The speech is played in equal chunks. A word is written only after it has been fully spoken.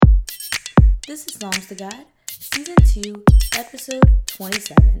This is Psalms to God, Season 2, Episode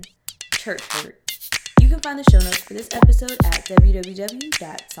 27, Church Hurt. You can find the show notes for this episode at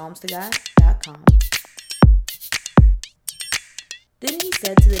www.psalmstogod.com. Then he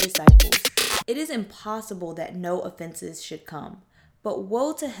said to the disciples, "It is impossible that no offenses should come, but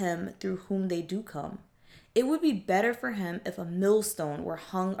woe to him through whom they do come. It would be better for him if a millstone were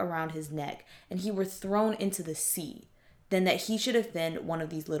hung around his neck and he were thrown into the sea, than that he should offend one of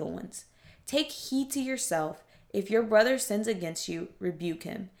these little ones. Take heed to yourself. If your brother sins against you, rebuke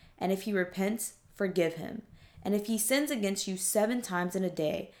him. And if he repents, forgive him. And if he sins against you 7 times in a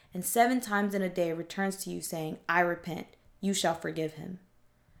day, and 7 times in a day returns to you saying, 'I repent,' you shall forgive him."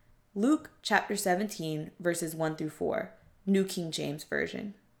 Luke chapter 17, verses 1 through 4, New King James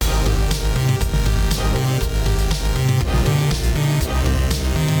Version.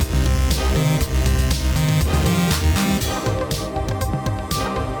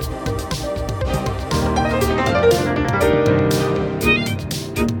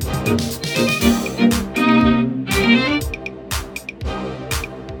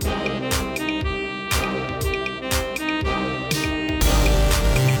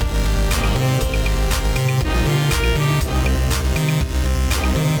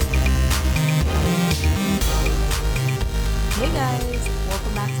 Hey guys,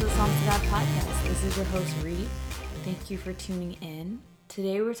 welcome back to the Psalms to God podcast. This is your host, Reed. Thank you for tuning in.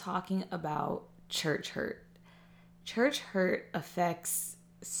 Today we're talking about church hurt. Church hurt affects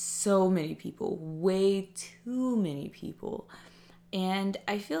so many people, way too many people. And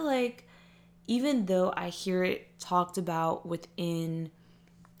I feel like even though I hear it talked about within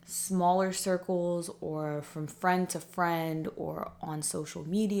smaller circles or from friend to friend or on social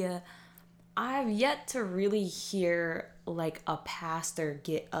media, I've yet to really hear like a pastor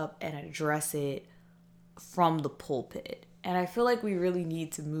get up and address it from the pulpit. And I feel like we really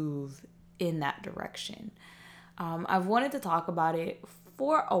need to move in that direction. I've wanted to talk about it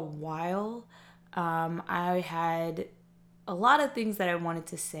for a while. I had a lot of things that I wanted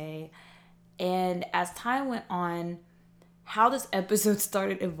to say. And as time went on, how this episode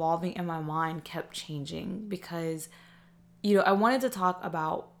started evolving in my mind kept changing because, I wanted to talk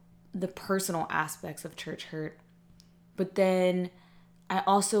about the personal aspects of church hurt, but then I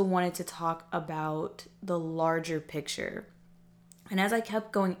also wanted to talk about the larger picture. And as I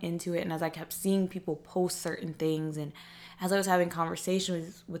kept going into it and as I kept seeing people post certain things and as I was having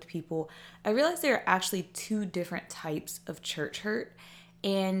conversations with people, I realized there are actually 2 different types of church hurt.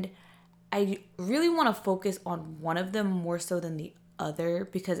 And I really want to focus on one of them more so than the other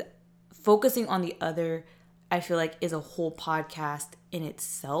because focusing on the other, I feel like, is a whole podcast in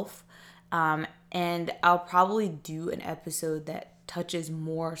itself. And I'll probably do an episode that touches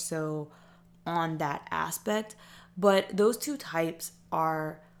more so on that aspect. But those 2 types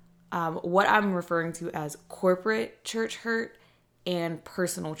are what I'm referring to as corporate church hurt and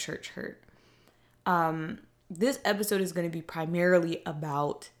personal church hurt. This episode is going to be primarily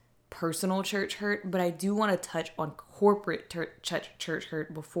about personal church hurt, but I do want to touch on corporate church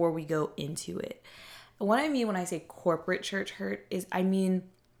hurt before we go into it. What I mean when I say corporate church hurt is I mean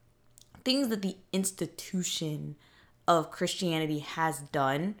things that the institution of Christianity has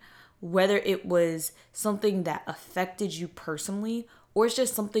done, whether it was something that affected you personally or it's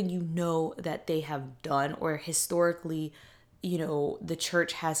just something that they have done or historically, the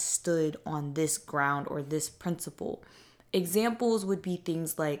church has stood on this ground or this principle. Examples would be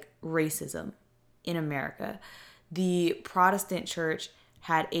things like racism in America. The Protestant church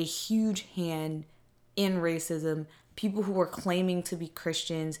had a huge hand in racism. People who were claiming to be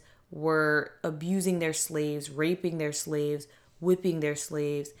Christians were abusing their slaves, raping their slaves, whipping their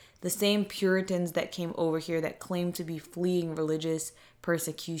slaves. The same Puritans that came over here that claimed to be fleeing religious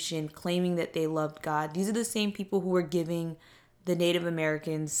persecution, claiming that they loved God. These are the same people who were giving the Native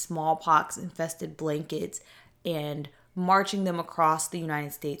Americans smallpox-infested blankets and marching them across the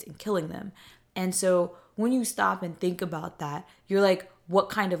United States and killing them. And so when you stop and think about that, you're like, what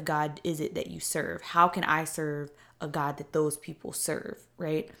kind of God is it that you serve? How can I serve a God that those people serve,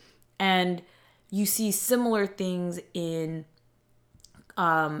 right? And you see similar things in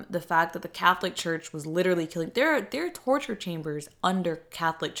the fact that the Catholic Church was literally killing. There are torture chambers under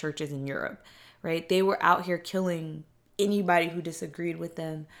Catholic churches in Europe, right? They were out here killing anybody who disagreed with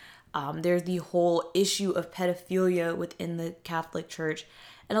them. There's the whole issue of pedophilia within the Catholic Church.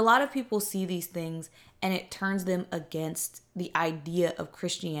 And a lot of people see these things and it turns them against the idea of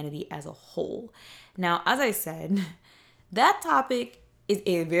Christianity as a whole. Now, as I said, that topic is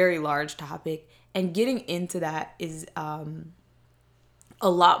a very large topic, and getting into that is a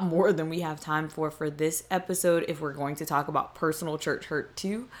lot more than we have time for this episode if we're going to talk about personal church hurt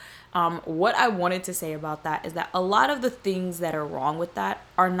too. What I wanted to say about that is that a lot of the things that are wrong with that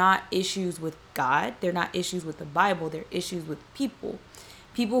are not issues with God. They're not issues with the Bible. They're issues with people.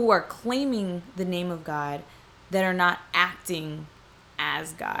 People who are claiming the name of God that are not acting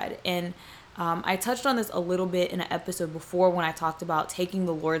as God. And I touched on this a little bit in an episode before when I talked about taking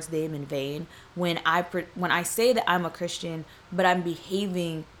the Lord's name in vain. When I say that I'm a Christian, but I'm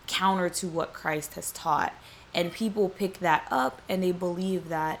behaving counter to what Christ has taught, and people pick that up and they believe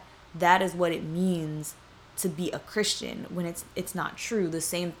that that is what it means to be a Christian, when it's not true. The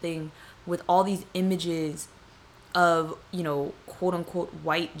same thing with all these images of, quote unquote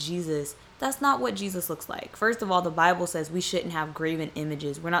white Jesus. That's not what Jesus looks like. First of all, the Bible says we shouldn't have graven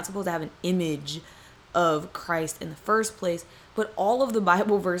images. We're not supposed to have an image of Christ in the first place. But all of the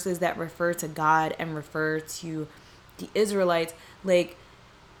Bible verses that refer to God and refer to the Israelites, like,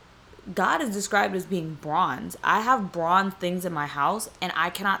 God is described as being bronze. I have bronze things in my house, and I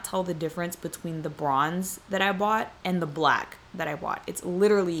cannot tell the difference between the bronze that I bought and the black that I bought. It's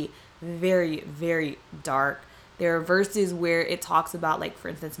literally very, very dark. There are verses where it talks about, like, for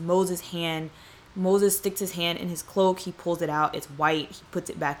instance, Moses sticks his hand in his cloak, he pulls it out, it's white, he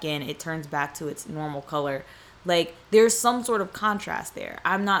puts it back in, it turns back to its normal color. Like, there's some sort of contrast there.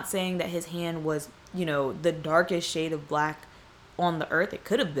 I'm not saying that his hand was, the darkest shade of black on the earth. It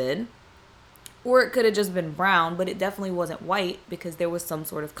could have been, or it could have just been brown, but it definitely wasn't white because there was some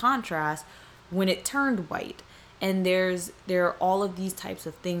sort of contrast when it turned white. And there are all of these types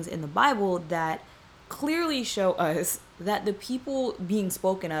of things in the Bible that clearly show us that the people being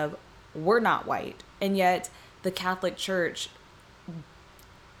spoken of were not white, and yet the Catholic Church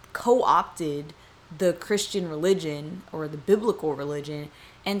co-opted the Christian religion or the biblical religion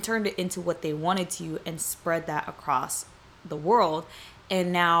and turned it into what they wanted to and spread that across the world.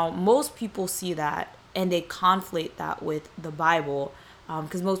 And now most people see that and they conflate that with the Bible,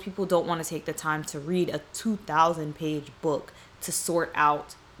 because most people don't want to take the time to read a 2,000-page book to sort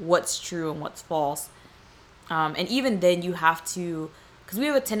out what's true and what's false. And even then you have to, because we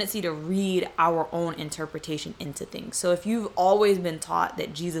have a tendency to read our own interpretation into things. So if you've always been taught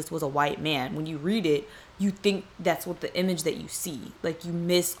that Jesus was a white man, when you read it, you think that's what the image that you see. Like, you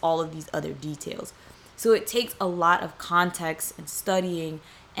miss all of these other details. So it takes a lot of context and studying,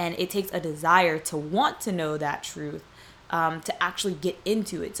 and it takes a desire to want to know that truth, to actually get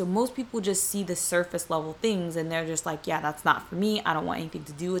into it. So most people just see the surface level things and they're just like, yeah, that's not for me. I don't want anything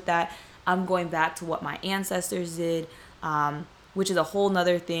to do with that. I'm going back to what my ancestors did, which is a whole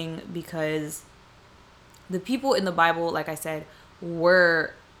nother thing, because the people in the Bible, like I said,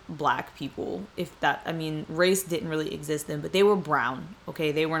 were black people. Race didn't really exist then, but they were brown.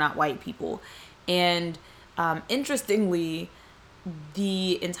 Okay, they were not white people. And interestingly,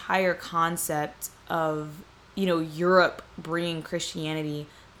 the entire concept of, Europe bringing Christianity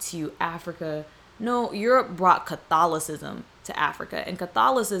to Africa. No, Europe brought Catholicism to Africa, and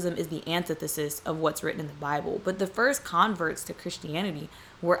Catholicism is the antithesis of what's written in the Bible. But the first converts to Christianity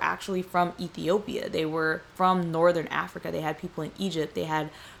were actually from Ethiopia. They were from northern Africa. They had people in Egypt. They had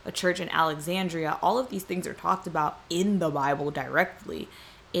a church in Alexandria. All of these things are talked about in the Bible directly.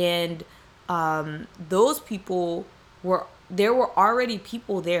 And those people there were already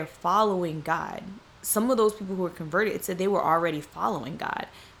people there following God. Some of those people who were converted, it said they were already following God.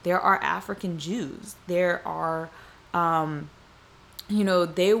 There are African Jews. There are,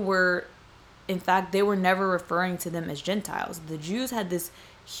 they were never referring to them as Gentiles. The Jews had this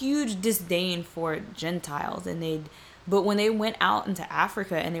huge disdain for Gentiles, but when they went out into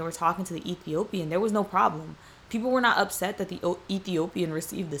Africa and they were talking to the Ethiopian, there was no problem. People were not upset that the Ethiopian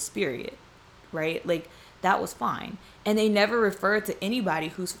received the Spirit, right? Like, that was fine. And they never referred to anybody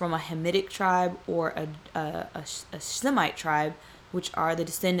who's from a Hamitic tribe or a Semite tribe, which are the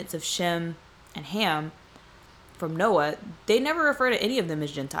descendants of Shem and Ham from Noah. They never refer to any of them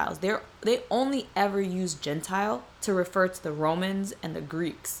as Gentiles. They only ever use Gentile to refer to the Romans and the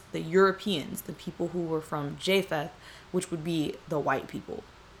Greeks, the Europeans, the people who were from Japheth, which would be the white people,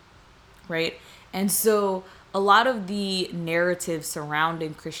 right? And so a lot of the narrative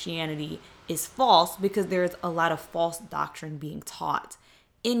surrounding Christianity is false because there's a lot of false doctrine being taught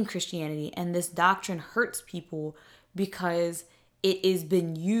in Christianity. And this doctrine hurts people because it has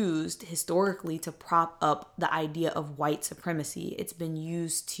been used historically to prop up the idea of white supremacy. It's been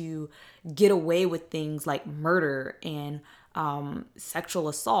used to get away with things like murder and sexual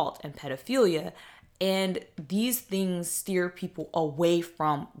assault and pedophilia. And these things steer people away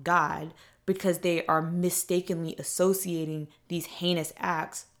from God because they are mistakenly associating these heinous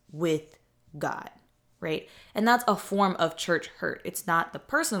acts with God, right? And that's a form of church hurt. It's not the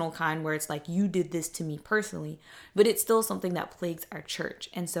personal kind where it's like, you did this to me personally, but it's still something that plagues our church.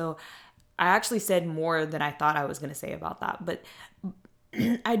 And so I actually said more than I thought I was going to say about that. But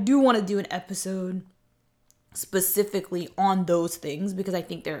I do want to do an episode specifically on those things because I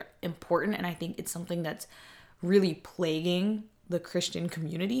think they're important, and I think it's something that's really plaguing the Christian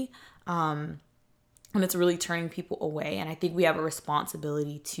community. And it's really turning people away. And I think we have a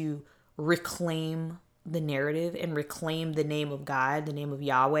responsibility to reclaim the narrative and reclaim the name of God, the name of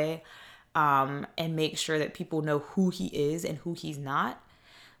Yahweh, and make sure that people know who he is and who he's not.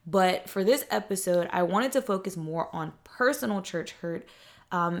 But for this episode, I wanted to focus more on personal church hurt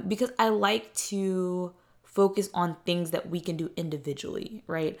because I like to focus on things that we can do individually,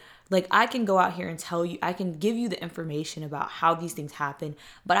 right? Like I can go out here and tell you, I can give you the information about how these things happen,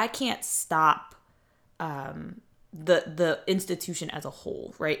 but I can't stop the institution as a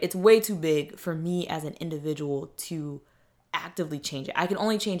whole, right? It's way too big for me as an individual to actively change it. I can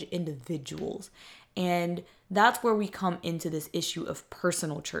only change individuals. And that's where we come into this issue of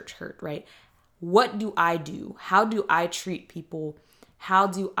personal church hurt, right? What do I do? How do I treat people? How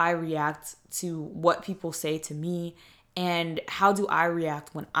do I react to what people say to me? And how do I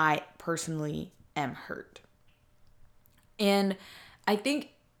react when I personally am hurt? And I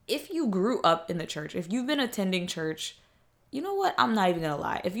think if you grew up in the church, if you've been attending church, you know what? I'm not even going to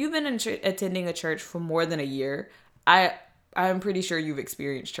lie. If you've been attending a church for more than a year, I'm pretty sure you've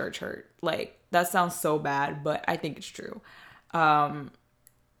experienced church hurt. Like, that sounds so bad, but I think it's true.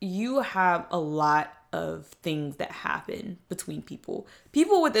 You have a lot of things that happen between people.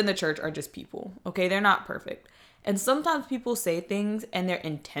 People within the church are just people, okay? They're not perfect. And sometimes people say things and they're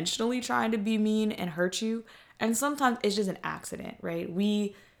intentionally trying to be mean and hurt you. And sometimes it's just an accident, right?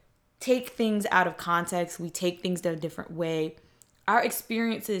 We take things out of context. We take things in a different way. Our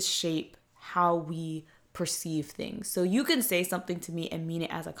experiences shape how we perceive things. So you can say something to me and mean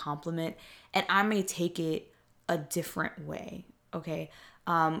it as a compliment, and I may take it a different way, okay?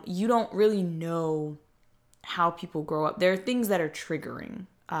 You don't really know how people grow up. There are things that are triggering.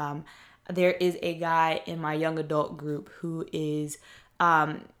 There is a guy in my young adult group who is,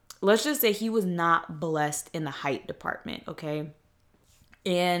 let's just say he was not blessed in the height department, okay?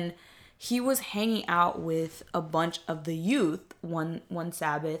 And he was hanging out with a bunch of the youth one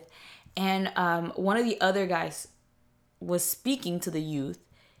Sabbath, and one of the other guys was speaking to the youth,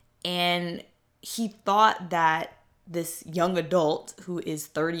 and he thought that this young adult who is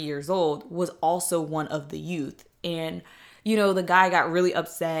 30 years old was also one of the youth. And, you know, the guy got really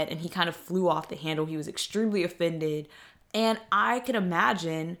upset and he kind of flew off the handle. He was extremely offended. And I can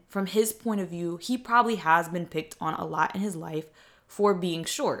imagine from his point of view, he probably has been picked on a lot in his life for being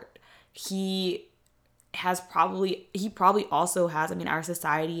short. He probably also has, I mean, our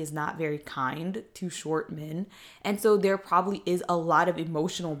society is not very kind to short men. And so there probably is a lot of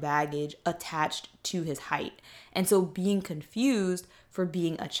emotional baggage attached to his height. And so being confused for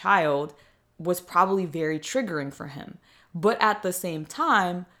being a child was probably very triggering for him. But at the same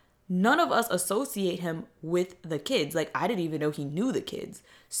time, none of us associate him with the kids. Like, I didn't even know he knew the kids.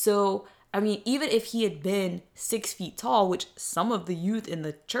 So, I mean, even if he had been 6 feet tall, which some of the youth in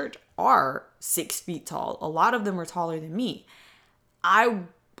the church are 6 feet tall, a lot of them are taller than me.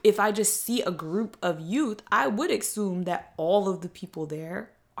 If I just see a group of youth, I would assume that all of the people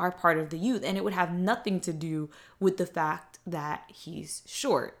there are part of the youth, and it would have nothing to do with the fact that he's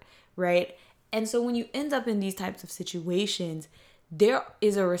short, right? And so when you end up in these types of situations, there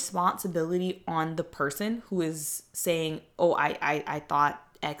is a responsibility on the person who is saying, oh, I thought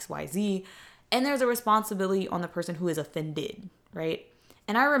XYZ. And there's a responsibility on the person who is offended, right?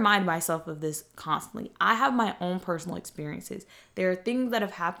 And I remind myself of this constantly. I have my own personal experiences. There are things that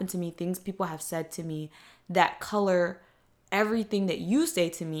have happened to me, things people have said to me that color everything that you say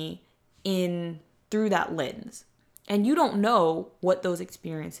to me in through that lens. And you don't know what those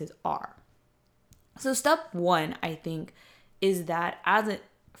experiences are. So step one, I think, is that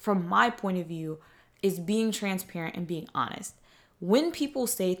from my point of view, is being transparent and being honest. When people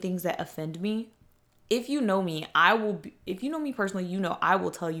say things that offend me, if you know me, if you know me personally, you know I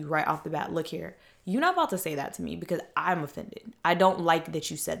will tell you right off the bat, look here, you're not about to say that to me because I'm offended. I don't like that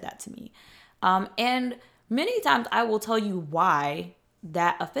you said that to me. And many times I will tell you why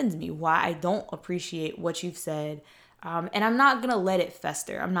that offends me, why I don't appreciate what you've said. And I'm not going to let it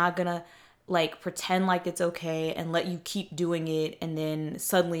fester. I'm not going to pretend like it's okay and let you keep doing it. And then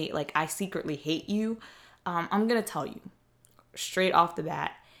suddenly I secretly hate you. I'm going to tell you straight off the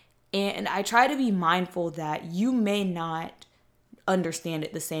bat. And I try to be mindful that you may not understand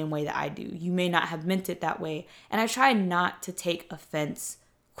it the same way that I do. You may not have meant it that way. And I try not to take offense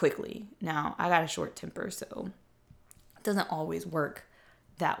quickly. Now, I got a short temper, so it doesn't always work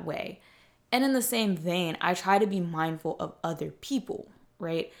that way. And in the same vein, I try to be mindful of other people,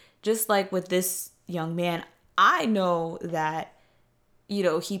 right? Just like with this young man, I know that,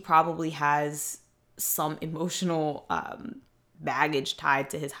 he probably has some emotional baggage tied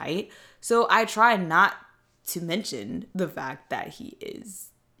to his height. So I try not to mention the fact that he is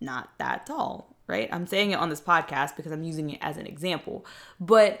not that tall, right? I'm saying it on this podcast because I'm using it as an example.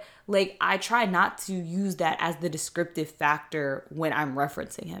 But like, I try not to use that as the descriptive factor when I'm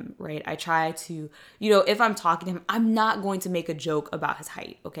referencing him, right? I try to, if I'm talking to him, I'm not going to make a joke about his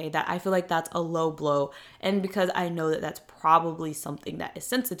height, okay? That I feel like that's a low blow. And because I know that that's probably something that is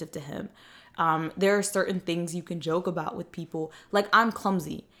sensitive to him. There are certain things you can joke about with people. Like, I'm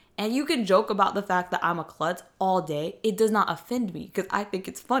clumsy. And you can joke about the fact that I'm a klutz all day. It does not offend me because I think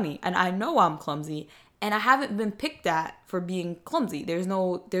it's funny. And I know I'm clumsy. And I haven't been picked at for being clumsy. There's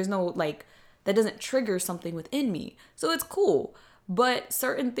no like, that doesn't trigger something within me. So it's cool. But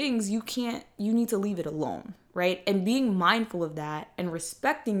certain things you need to leave it alone, right? And being mindful of that and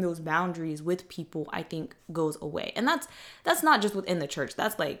respecting those boundaries with people, I think, goes away. And that's not just within the church.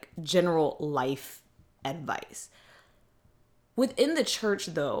 That's like general life advice. Within the church,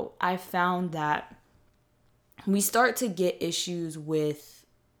 though, I found that we start to get issues with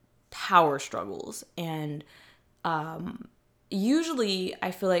power struggles. And usually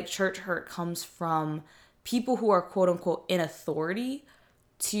I feel like church hurt comes from people who are quote unquote in authority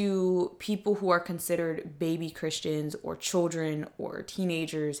to people who are considered baby Christians or children or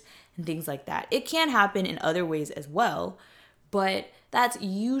teenagers and things like that. It can happen in other ways as well, but that's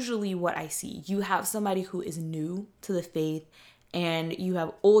usually what I see. You have somebody who is new to the faith and you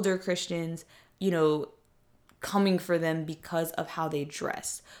have older Christians, coming for them because of how they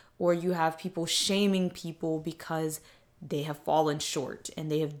dress. Or you have people shaming people because they have fallen short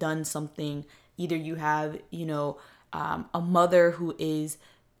and they have done something. Either you have, a mother who is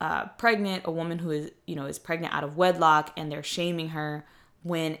pregnant, a woman who is pregnant out of wedlock, and they're shaming her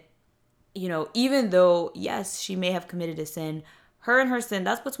when, even though, yes, she may have committed a sin, her and her sin,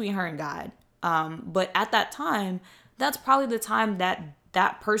 that's between her and God. But at that time, that's probably the time that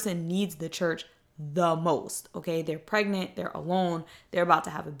that person needs the church the most, okay? They're pregnant, they're alone, they're about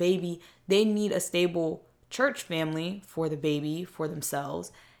to have a baby. They need a stable church family for the baby, for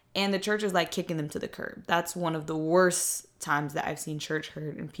themselves. And the church is like kicking them to the curb. That's one of the worst times that I've seen church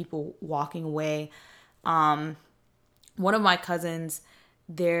hurt and people walking away. One of my cousins,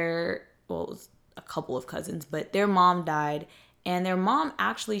 it was a couple of cousins, but their mom died. And their mom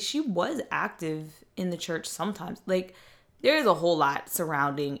actually, she was active in the church sometimes. Like, there's a whole lot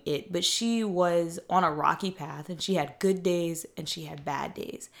surrounding it, but she was on a rocky path and she had good days and she had bad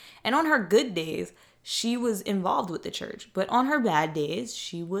days. And on her good days, she was involved with the church, but on her bad days,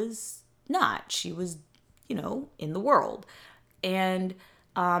 she was not. She was, in the world. And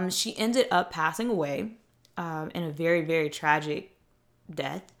she ended up passing away in a very, very tragic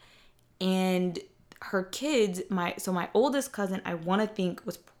death. And her kids, my oldest cousin, I want to think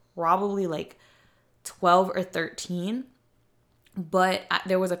was probably like 12 or 13. But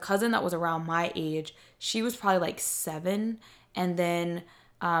there was a cousin that was around my age. She was probably like 7. And then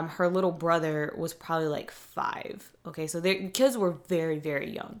her little brother was probably like 5. Okay, so their kids were very,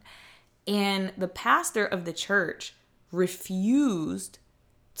 very young. And the pastor of the church refused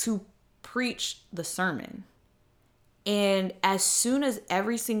to preach the sermon. And as soon as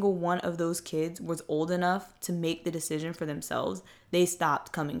every single one of those kids was old enough to make the decision for themselves, they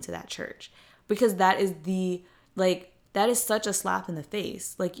stopped coming to that church. Because that is that is such a slap in the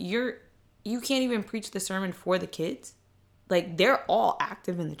face. Like, you can't even preach the sermon for the kids. Like, they're all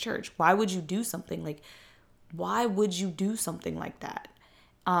active in the church. Why would you do something like that?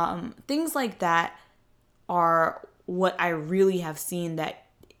 Things like that are what I really have seen that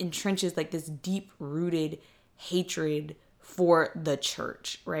entrenches like this deep-rooted hatred for the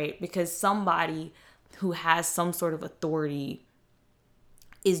church, right? Because somebody who has some sort of authority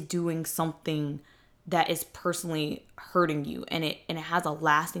is doing something that is personally hurting you, and it has a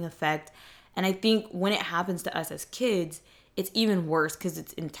lasting effect. And I think when it happens to us as kids, it's even worse because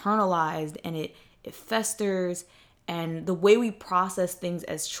it's internalized and it festers. And the way we process things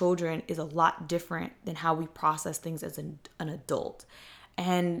as children is a lot different than how we process things as an adult.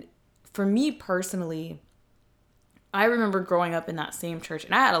 And for me personally, I remember growing up in that same church,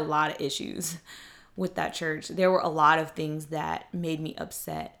 and I had a lot of issues with that church. There were a lot of things that made me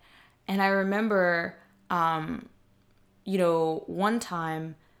upset. And I remember, one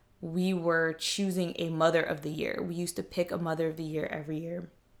time we were choosing a mother of the year. We used to pick a mother of the year every year.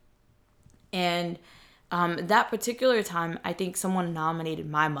 And That particular time, I think someone nominated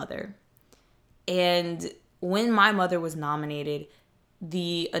my mother. And when my mother was nominated,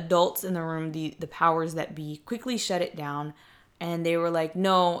 the adults in the room, the powers that be, quickly shut it down. And they were like,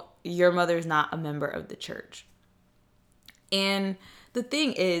 no, your mother's not a member of the church. And the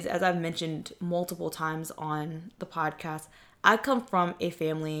thing is, as I've mentioned multiple times on the podcast, I come from a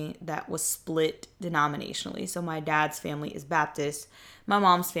family that was split denominationally. So my dad's family is Baptist. My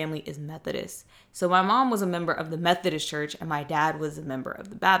mom's family is Methodist. So my mom was a member of the Methodist church and my dad was a member of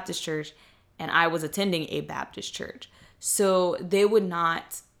the Baptist church, and I was attending a Baptist church. So they would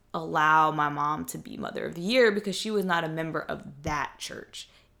not allow my mom to be Mother of the Year because she was not a member of that church.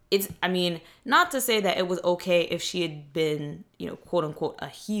 Not to say that it was okay if she had been, quote unquote, a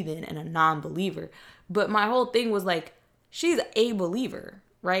heathen and a non-believer, but my whole thing was like, she's a believer,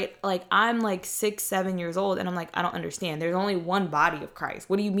 right? Like, I'm like 6, 7 years old and I'm like, I don't understand. There's only one body of Christ.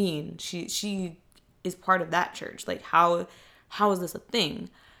 What do you mean? She is part of that church. Like, how is this a thing?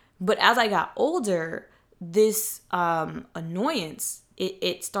 But as I got older, this annoyance,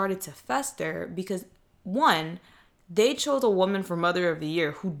 it started to fester because, one, they chose a woman for Mother of the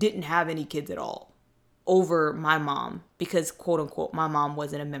Year who didn't have any kids at all over my mom because, quote unquote, my mom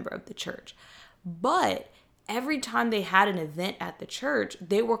wasn't a member of the church. But every time they had an event at the church,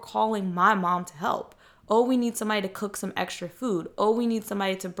 they were calling my mom to help. Oh, we need somebody to cook some extra food. Oh, we need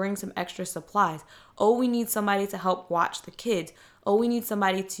somebody to bring some extra supplies. Oh, we need somebody to help watch the kids. Oh, we need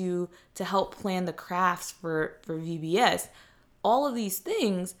somebody to help plan the crafts for VBS. All of these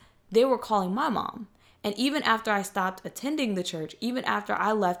things, they were calling my mom. And even after I stopped attending the church, even after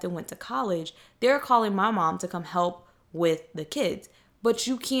I left and went to college, they're calling my mom to come help with the kids. But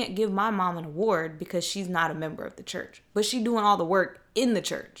you can't give my mom an award because she's not a member of the church. But she's doing all the work in the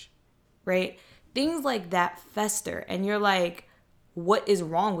church, right? Things like that fester. And you're like, what is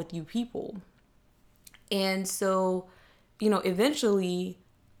wrong with you people? And so, eventually,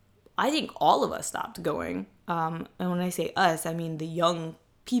 I think all of us stopped going. And when I say us, I mean the young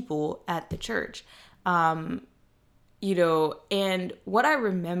people at the church. And what I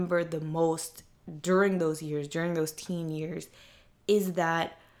remember the most during those teen years, is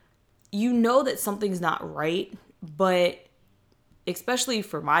that that something's not right, but especially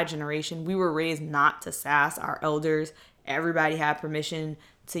for my generation, we were raised not to sass our elders. Everybody had permission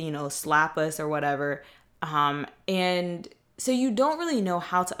to, slap us or whatever. And so you don't really know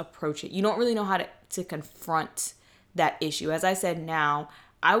how to approach it. You don't really know how to confront that issue. As I said now,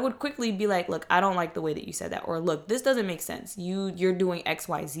 I would quickly be like, look, I don't like the way that you said that. Or look, this doesn't make sense. You're doing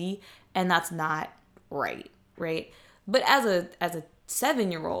XYZ and that's not right, right? But as a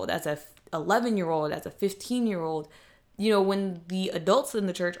 7-year-old, as a 11-year-old, as a 15-year-old, when the adults in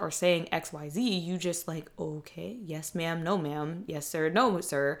the church are saying XYZ, you just like, okay, yes, ma'am, no, ma'am, yes, sir, no,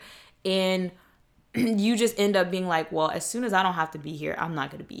 sir. And you just end up being like, well, as soon as I don't have to be here, I'm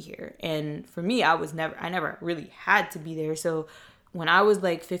not going to be here. And for me, I never really had to be there. So when I was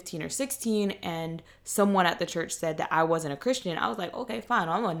like 15 or 16 and someone at the church said that I wasn't a Christian, I was like, okay, fine.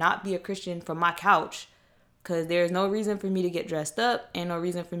 I'm going to not be a Christian from my couch because there's no reason for me to get dressed up and no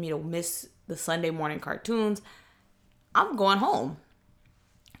reason for me to miss the Sunday morning cartoons. I'm going home.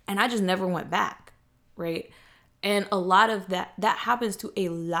 And I just never went back, right? And a lot of that happens to a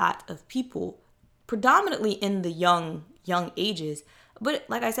lot of people, predominantly in the young ages. But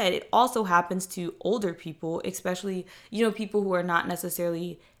like I said, it also happens to older people, especially, people who are not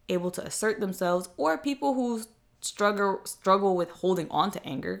necessarily able to assert themselves, or people who struggle with holding on to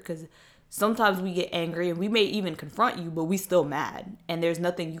anger, because sometimes we get angry and we may even confront you, but we still mad. And there's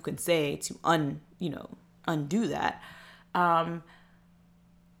nothing you can say to undo that.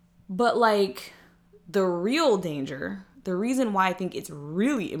 But like the real danger, the reason why I think it's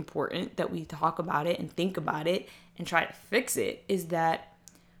really important that we talk about it and think about it and try to fix it is that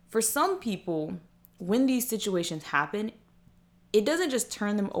for some people, when these situations happen, it doesn't just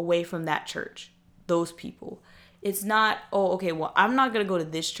turn them away from that church, those people. It's not, oh, okay, well, I'm not going to go to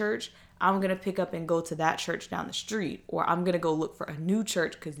this church. I'm going to pick up and go to that church down the street, or I'm going to go look for a new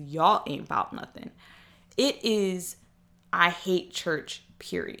church because y'all ain't about nothing. It is, I hate church,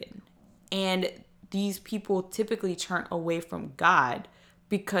 period. And these people typically turn away from God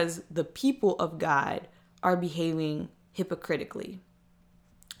because the people of God are behaving hypocritically.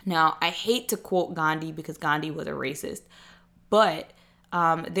 Now, I hate to quote Gandhi because Gandhi was a racist, but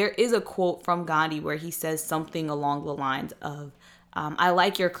there is a quote from Gandhi where he says something along the lines of, I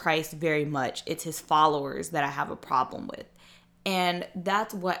like your Christ very much. It's his followers that I have a problem with. And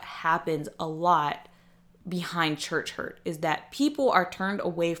that's what happens a lot behind church hurt, is that people are turned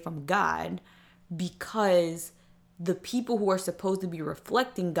away from God because the people who are supposed to be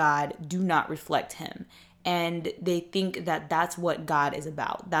reflecting God do not reflect him. And they think that that's what God is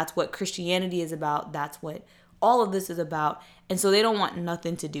about. That's what Christianity is about. That's what all of this is about. And so they don't want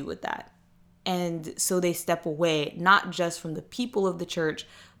nothing to do with that. And so they step away, not just from the people of the church,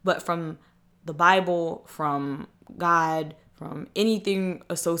 but from the Bible, from God, from anything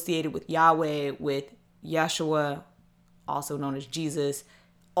associated with Yahweh, with Yeshua, also known as Jesus.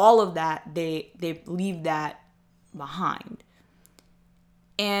 All of that, they leave that behind.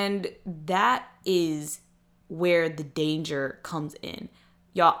 And that is where the danger comes in.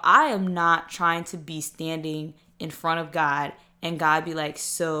 Y'all, I am not trying to be standing in front of God and God be like,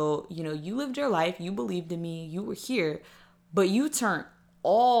 so, you lived your life, you believed in me, you were here, but you turned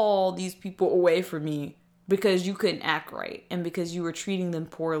all these people away from me because you couldn't act right and because you were treating them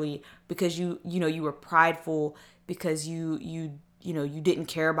poorly, because you were prideful, because you didn't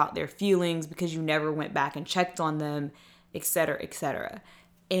care about their feelings, because you never went back and checked on them, etc., etc.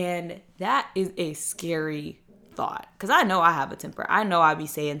 And that is a scary thought, because I know I have a temper. I know I be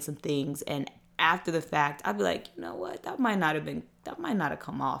saying some things, and after the fact, I'd be like, you know what? That might not have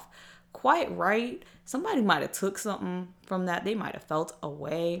come off quite right. Somebody might have took something from that. They might have felt a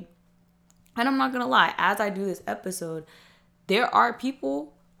way. And I'm not gonna lie, as I do this episode, there are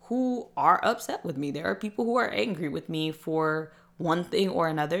people who are upset with me. There are people who are angry with me for one thing or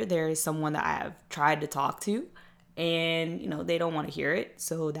another. There is someone that I have tried to talk to, and they don't want to hear it.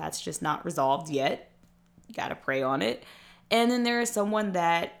 So that's just not resolved yet. You gotta pray on it. And then there is someone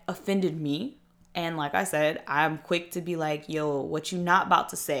that offended me. And like I said, I'm quick to be like, yo, what you not about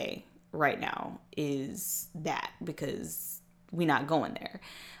to say right now is that, because we not going there.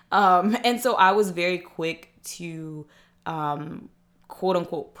 And so I was very quick to, quote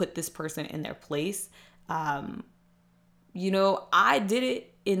unquote, put this person in their place. I did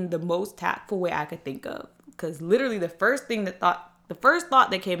it in the most tactful way I could think of, because literally the first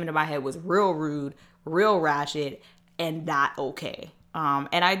thought that came into my head was real rude, real ratchet, and not okay.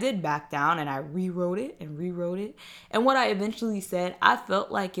 And I did back down, and I rewrote it. And what I eventually said, I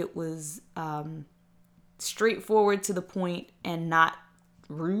felt like it was straightforward, to the point, and not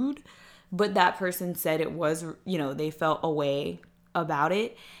rude. But that person said it was, they felt a way about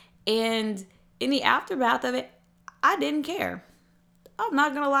it. And in the aftermath of it, I didn't care. I'm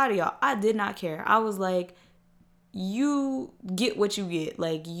not gonna lie to y'all. I did not care. I was like, you get what you get.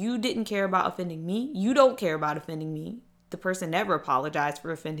 Like, you didn't care about offending me. You don't care about offending me. The person never apologized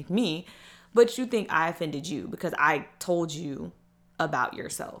for offending me, but you think I offended you because I told you about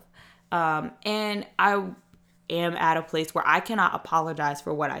yourself. And I am at a place where I cannot apologize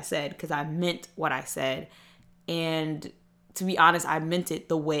for what I said, because I meant what I said. And to be honest, I meant it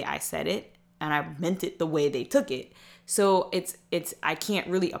the way I said it, and I meant it the way they took it. So I can't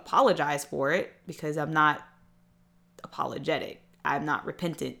really apologize for it, because I'm not apologetic. I'm not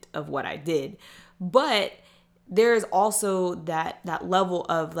repentant of what I did. But there's also that level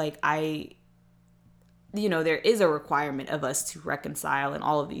of like, there is a requirement of us to reconcile and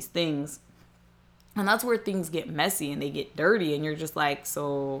all of these things. And that's where things get messy and they get dirty, and you're just like,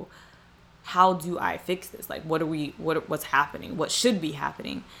 so how do I fix this? Like, what's happening? What should be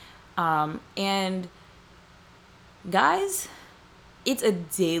happening? And guys, it's a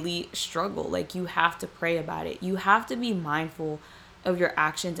daily struggle. Like, you have to pray about it. You have to be mindful of your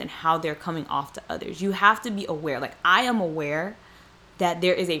actions and how they're coming off to others. You have to be aware. Like, I am aware that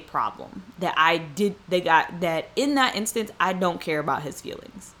there is a problem, that that in that instance, I don't care about his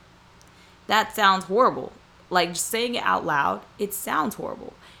feelings. That sounds horrible. Like, just saying it out loud, it sounds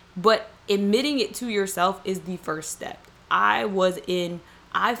horrible. But admitting it to yourself is the first step. I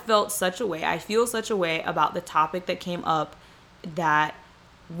felt such a way. I feel such a way about the topic that came up, that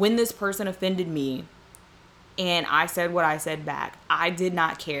when this person offended me and I said what I said back, I did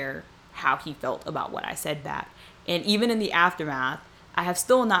not care how he felt about what I said back. And even in the aftermath, I have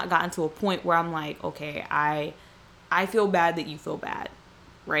still not gotten to a point where I'm like, okay, I feel bad that you feel bad,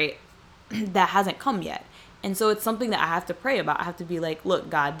 right? That hasn't come yet. And so it's something that I have to pray about. I have to be like, look,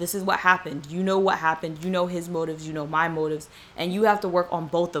 God, this is what happened. You know what happened. You know his motives. You know my motives. And you have to work on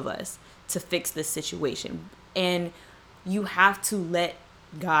both of us to fix this situation. And you have to let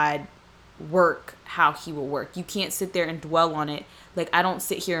God work how he will work. You can't sit there and dwell on it. Like, I don't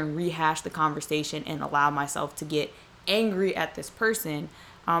sit here and rehash the conversation and allow myself to get angry at this person.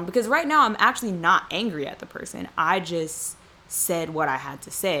 Because right now I'm actually not angry at the person. I just said what I had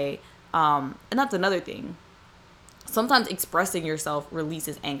to say. And that's another thing. Sometimes expressing yourself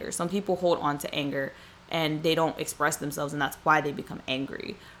releases anger. Some people hold on to anger and they don't express themselves, and that's why they become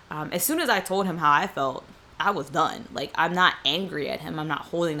angry. As soon as I told him how I felt, I was done. Like, I'm not angry at him. I'm not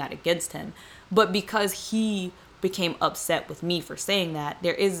holding that against him. But because he became upset with me for saying that,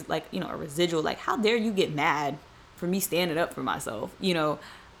 there is like, a residual, like, how dare you get mad for me standing up for myself,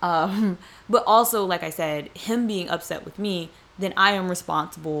 but also, like I said, him being upset with me, then I am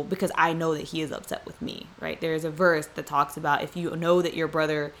responsible because I know that he is upset with me, right? There is a verse that talks about if you know that your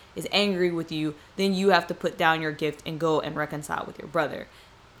brother is angry with you, then you have to put down your gift and go and reconcile with your brother.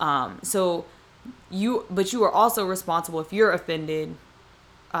 But you are also responsible if you're offended.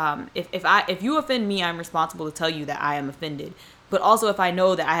 If you offend me, I'm responsible to tell you that I am offended. But also, if I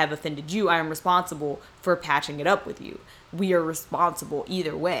know that I have offended you, I am responsible for patching it up with you. We are responsible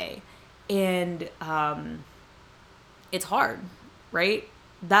either way. And it's hard, right?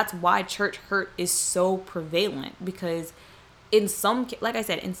 That's why church hurt is so prevalent, because like I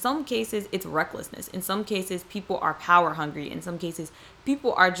said, in some cases it's recklessness. In some cases people are power hungry. In some cases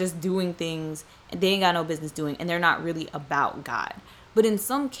people are just doing things and they ain't got no business doing, and they're not really about God. But in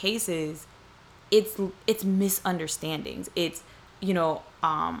some cases it's misunderstandings. It's,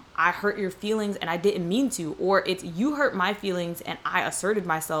 I hurt your feelings and I didn't mean to, or it's you hurt my feelings and I asserted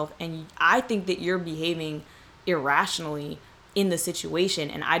myself and I think that you're behaving irrationally in the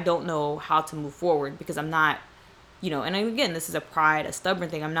situation, and I don't know how to move forward because I'm not, and again, this is a stubborn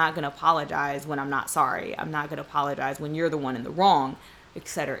thing. I'm not going to apologize when I'm not sorry. I'm not going to apologize when you're the one in the wrong, et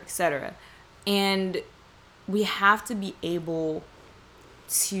cetera, et cetera. And we have to be able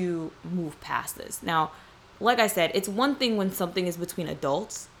to move past this. Now, like I said, it's one thing when something is between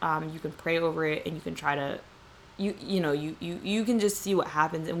adults. You can pray over it and you can try to, you can just see what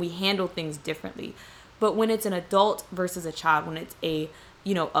happens, and we handle things differently. But when it's an adult versus a child, when it's a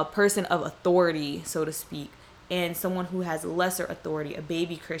person of authority, so to speak, and someone who has lesser authority, a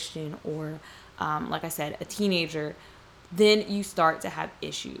baby Christian, or like I said, a teenager, then you start to have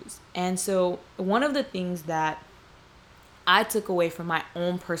issues. And so one of the things that I took away from my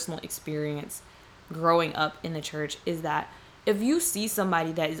own personal experience growing up in the church is that if you see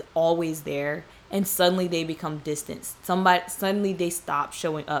somebody that is always there and suddenly they become distant, suddenly they stop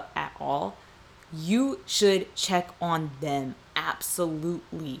showing up at all, you should check on them.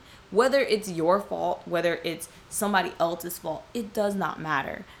 Absolutely. Whether it's your fault, whether it's somebody else's fault, it does not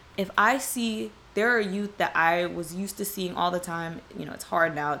matter. If I see there are youth that I was used to seeing all the time, it's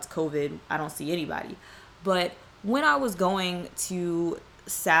hard now, it's COVID, I don't see anybody. But when I was going to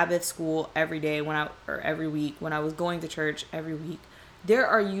Sabbath school every day, or every week, when I was going to church every week, there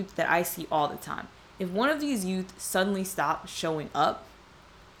are youth that I see all the time. If one of these youth suddenly stopped showing up,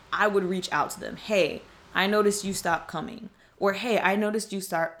 I would reach out to them. Hey, I noticed you stopped coming. Or, hey, I noticed you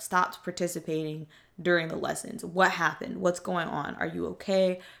stopped participating during the lessons. What happened? What's going on? Are you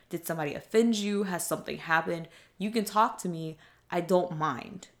okay? Did somebody offend you? Has something happened? You can talk to me. I don't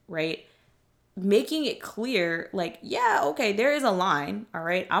mind, right? Making it clear, like, yeah, okay, there is a line, all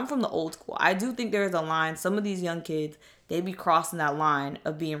right? I'm from the old school. I do think there is a line. Some of these young kids, they be crossing that line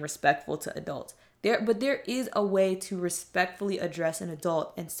of being respectful to adults. But there is a way to respectfully address an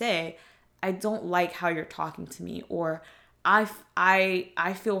adult and say, I don't like how you're talking to me, or I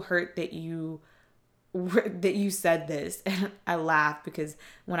feel hurt that you said this. And I laugh because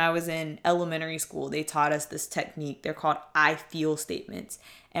when I was in elementary school, they taught us this technique. They're called I feel statements.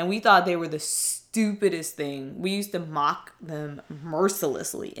 And we thought they were the stupidest thing. We used to mock them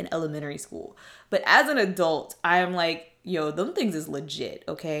mercilessly in elementary school. But as an adult, I am like, yo, them things is legit,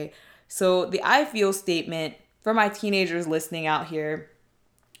 okay? So the I feel statement, for my teenagers listening out here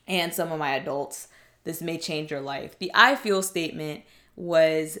and some of my adults, this may change your life. The I feel statement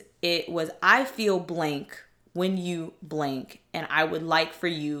was I feel blank when you blank, and I would like for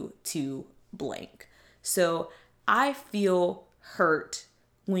you to blank. So I feel hurt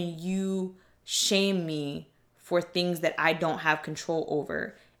when you shame me for things that I don't have control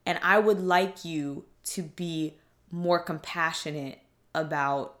over, and I would like you to be more compassionate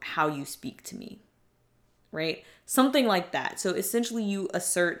about how you speak to me, right? Something like that. So essentially you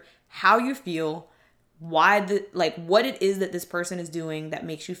assert how you feel, what it is that this person is doing that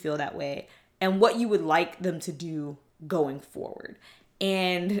makes you feel that way, and what you would like them to do going forward.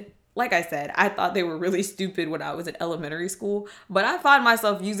 And like I said, I thought they were really stupid when I was in elementary school, but I find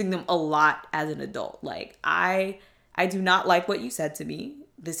myself using them a lot as an adult. Like, I do not like what you said to me.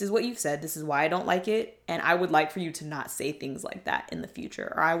 This is what you've said. This is why I don't like it. And I would like for you to not say things like that in the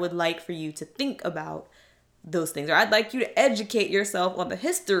future. Or I would like for you to think about those things. Or I'd like you to educate yourself on the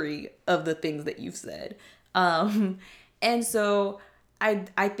history of the things that you've said. And so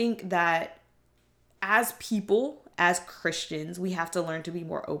I think that as people, as Christians, we have to learn to be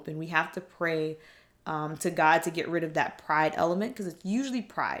more open. We have to pray to God to get rid of that pride element, because it's usually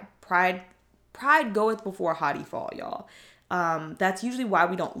pride. Pride goeth before haughty fall, y'all. That's usually why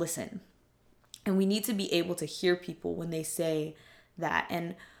we don't listen. And we need to be able to hear people when they say that.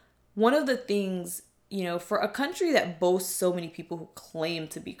 And one of the things, for a country that boasts so many people who claim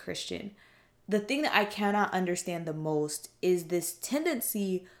to be Christian, the thing that I cannot understand the most is this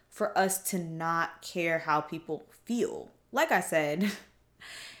tendency for us to not care how people feel. Like I said,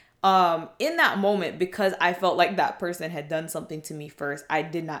 in that moment, because I felt like that person had done something to me first, I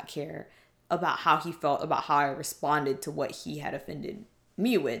did not care about how he felt, about how I responded to what he had offended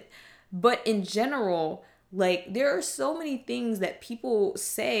me with. But in general, like, there are so many things that people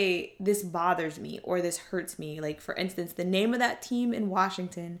say, this bothers me or this hurts me. Like, for instance, the name of that team in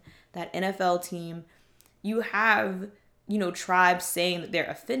Washington, that NFL team, you have, tribes saying that they're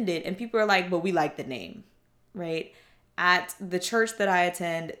offended, and people are like, but we like the name, right? At the church that I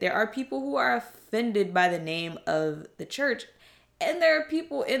attend, there are people who are offended by the name of the church. And there are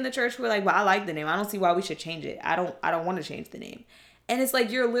people in the church who are like, well, I like the name. I don't see why we should change it. I don't want to change the name. And it's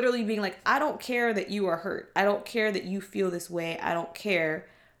like, you're literally being like, I don't care that you are hurt. I don't care that you feel this way. I don't care.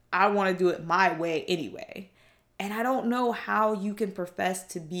 I want to do it my way anyway. And I don't know how you can profess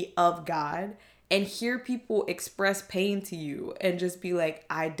to be of God and hear people express pain to you and just be like,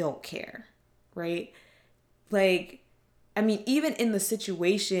 I don't care, right? Like, I mean, even in the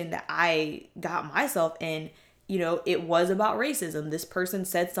situation that I got myself in, it was about racism. This person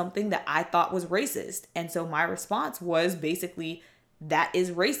said something that I thought was racist. And so my response was basically, that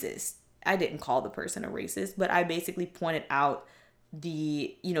is racist. I didn't call the person a racist, but I basically pointed out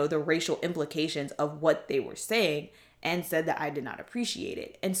the racial implications of what they were saying and said that I did not appreciate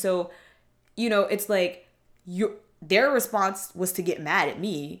it. And so, it's like their response was to get mad at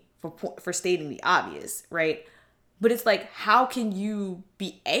me for stating the obvious, right? But it's like, how can you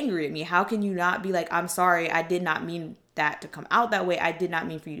be angry at me? How can you not be like, I'm sorry, I did not mean that to come out that way. I did not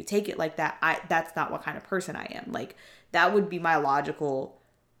mean for you to take it like that. That's not what kind of person I am. Like, that would be my logical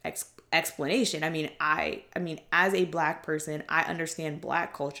explanation. I mean, as a Black person, I understand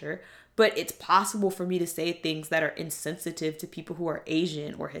Black culture, but it's possible for me to say things that are insensitive to people who are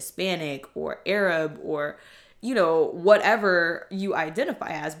Asian or Hispanic or Arab or, whatever you identify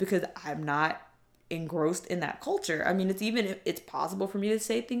as, because I'm not engrossed in that culture. I mean, it's possible for me to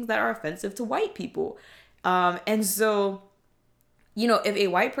say things that are offensive to white people. And so, if a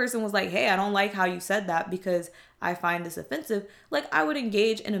white person was like, hey, I don't like how you said that because I find this offensive, like, I would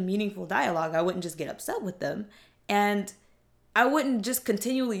engage in a meaningful dialogue. I wouldn't just get upset with them. And I wouldn't just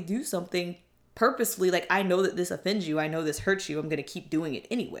continually do something purposely. Like, I know that this offends you. I know this hurts you. I'm going to keep doing it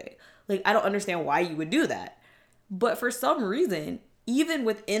anyway. Like, I don't understand why you would do that. But for some reason, even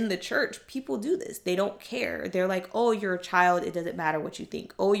within the church, people do this. They don't care. They're like, oh, you're a child. It doesn't matter what you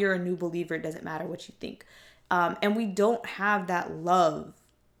think. Oh, you're a new believer. It doesn't matter what you think. And we don't have that love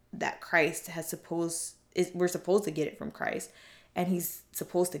that Christ we're supposed to get it from Christ. And he's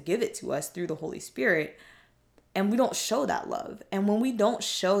supposed to give it to us through the Holy Spirit. And we don't show that love. And when we don't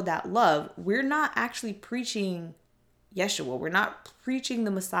show that love, we're not actually preaching Yeshua. We're not preaching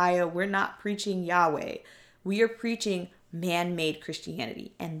the Messiah. We're not preaching Yahweh. We are preaching man-made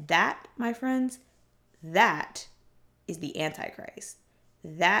Christianity. And that, my friends, that is the Antichrist.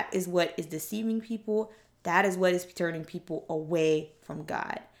 That is what is deceiving people. That is what is turning people away from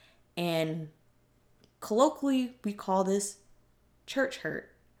God. And colloquially, we call this church hurt.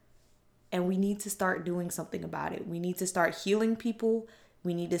 And we need to start doing something about it. We need to start healing people.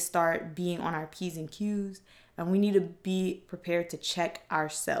 We need to start being on our P's and Q's. And we need to be prepared to check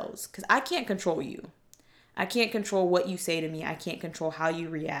ourselves. Because I can't control you. I can't control what you say to me. I can't control how you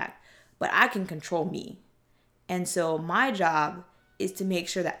react. But I can control me. And so my job is to make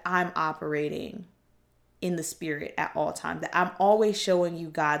sure that I'm operating in the Spirit at all times. That I'm always showing you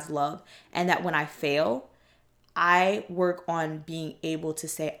God's love. And that when I fail, I work on being able to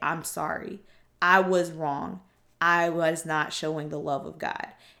say, I'm sorry. I was wrong. I was not showing the love of God.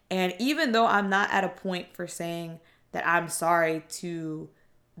 And even though I'm not at a point for saying that I'm sorry to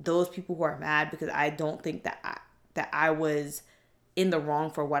those people who are mad, because I don't think that I was in the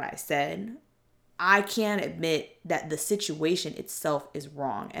wrong for what I said, I can admit that the situation itself is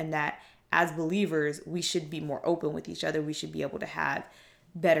wrong, and that as believers, we should be more open with each other. We should be able to have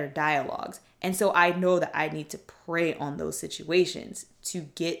better dialogues. And so I know that I need to pray on those situations to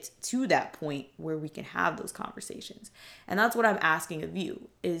get to that point where we can have those conversations. And that's what I'm asking of you,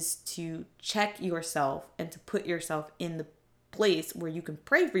 is to check yourself and to put yourself in the place where you can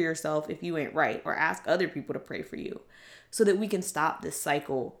pray for yourself if you ain't right, or ask other people to pray for you, so that we can stop this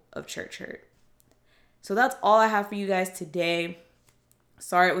cycle of church hurt. So that's all I have for you guys today.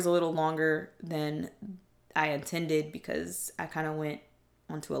 Sorry it was a little longer than I intended, because I kind of went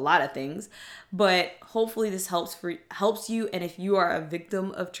onto a lot of things, but hopefully this helps you. And if you are a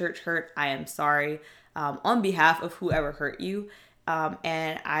victim of church hurt, I am sorry on behalf of whoever hurt you.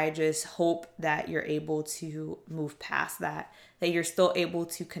 And I just hope that you're able to move past that you're still able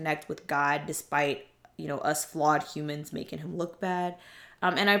to connect with God despite, us flawed humans making him look bad.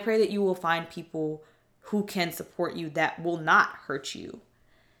 And I pray that you will find people who can support you that will not hurt you.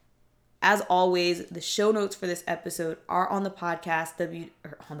 As always, the show notes for this episode are on the podcast,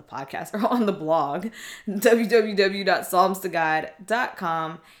 on the blog,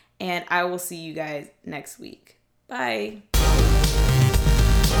 www.psalmstogod.com. And I will see you guys next week. Bye.